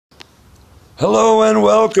Hello and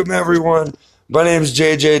welcome, everyone. My name is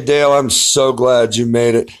JJ Dale. I'm so glad you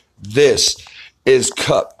made it. This is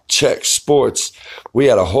Cup Check Sports. We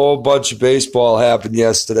had a whole bunch of baseball happen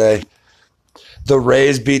yesterday. The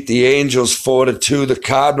Rays beat the Angels 4-2. The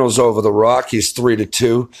Cardinals over the Rockies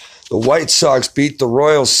 3-2. The White Sox beat the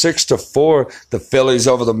Royals 6-4. The Phillies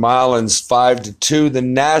over the Marlins 5-2. The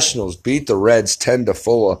Nationals beat the Reds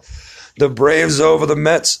 10-4. The Braves over the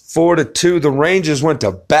Mets 4-2. The Rangers went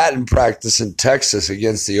to batting practice in Texas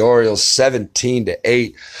against the Orioles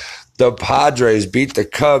 17-8. The Padres beat the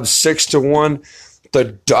Cubs 6-1. The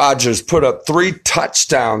Dodgers put up 3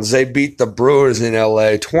 touchdowns. They beat the Brewers in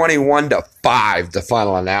LA 21-5, the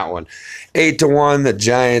final on that one. 8-1, the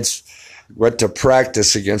Giants went to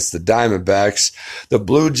practice against the Diamondbacks. The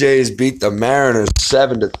Blue Jays beat the Mariners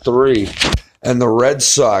 7-3. And the Red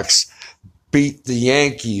Sox beat the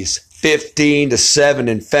Yankees 15-7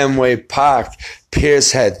 in Fenway Park.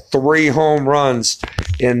 Pierce had 3 home runs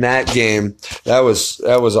in that game. That was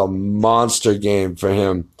a monster game for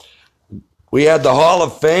him. We had the Hall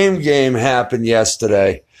of Fame game happen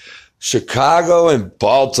yesterday. Chicago and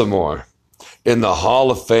Baltimore in the Hall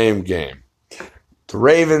of Fame game. The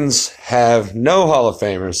Ravens have no Hall of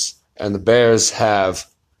Famers, and the Bears have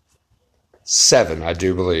 7, I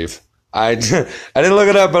do believe. I didn't look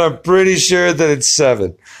it up, but I'm pretty sure that it's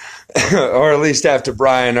 7. Or at least after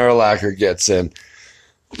Brian Urlacher gets in.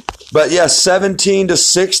 But yeah,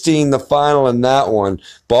 17-16 the final in that one.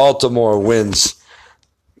 Baltimore wins.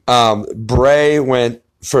 Bray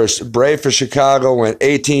for Chicago went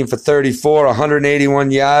 18 for 34,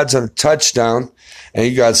 181 yards and a touchdown. And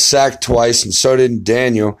he got sacked twice, and so did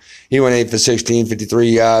Daniel. He went 8 for 16, 53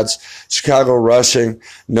 yards. Chicago rushing.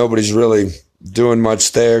 Nobody's really doing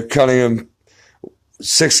much there. Cunningham,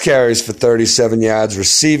 6 carries for 37 yards.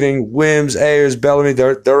 Receiving, Wims, Ayers, Bellamy,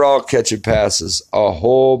 they're all catching passes. A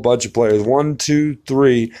whole bunch of players. 1, 2,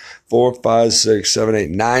 3, 4, 5, 6, 7, 8,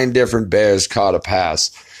 9 different Bears caught a pass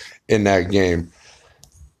in that game.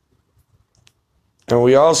 And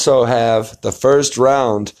we also have the first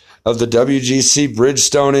round of the WGC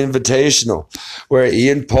Bridgestone Invitational, where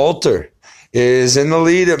Ian Poulter is in the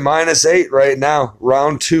lead at -8 right now.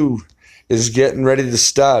 Round 2 is getting ready to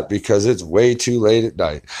start because it's way too late at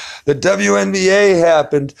night. The WNBA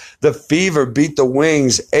happened. The Fever beat the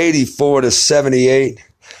Wings 84-78,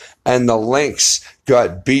 and the Lynx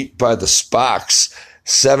got beat by the Sparks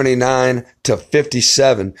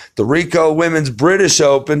 79-57. The Ricoh Women's British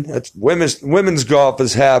Open, that's women's golf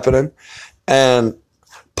is happening, and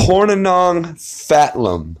Pornanong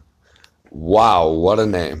Fatlam. Wow, what a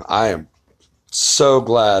name. I am so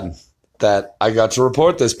glad that I got to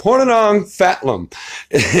report this. Pornanong Fatlam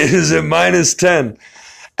is at -10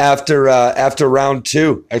 after round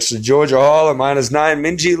 2. Actually, Georgia Hall at -9,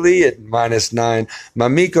 Minji Lee at -9,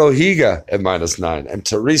 Mamiko Higa at -9, and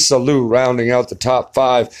Teresa Liu rounding out the top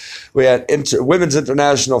 5. We had women's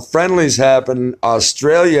international friendlies happen.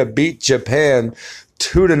 Australia beat Japan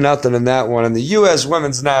 2-0 in that one. And the U.S.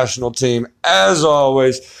 women's national team, as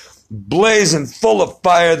always, blazing full of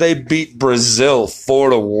fire. They beat Brazil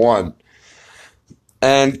 4-1.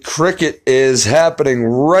 And cricket is happening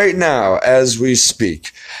right now as we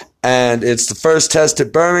speak. And it's the first test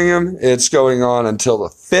at Birmingham. It's going on until the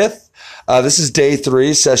 5th. This is day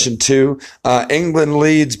 3, session 2. England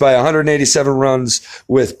leads by 187 runs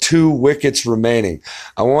with 2 wickets remaining.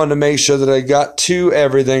 I wanted to make sure that I got to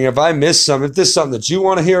everything. If I missed something, if there's something that you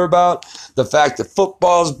want to hear about, the fact that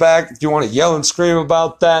football's back, if you want to yell and scream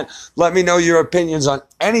about that, let me know your opinions on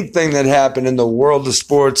anything that happened in the world of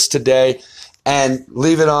sports today. And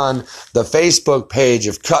leave it on the Facebook page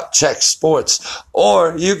of Cup Check Sports.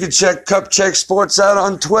 Or you could check Cup Check Sports out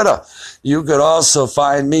on Twitter. You could also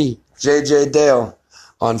find me, JJ Dale,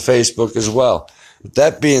 on Facebook as well. With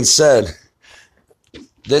that being said,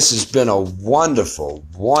 this has been a wonderful,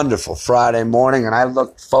 wonderful Friday morning, and I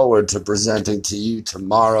look forward to presenting to you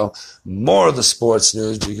tomorrow more of the sports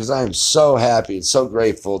news, because I am so happy and so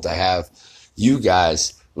grateful to have you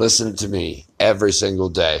guys listening to me every single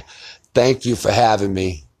day. Thank you for having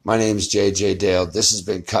me. My name is JJ Dale. This has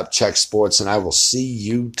been Cup Check Sports, and I will see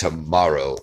you tomorrow.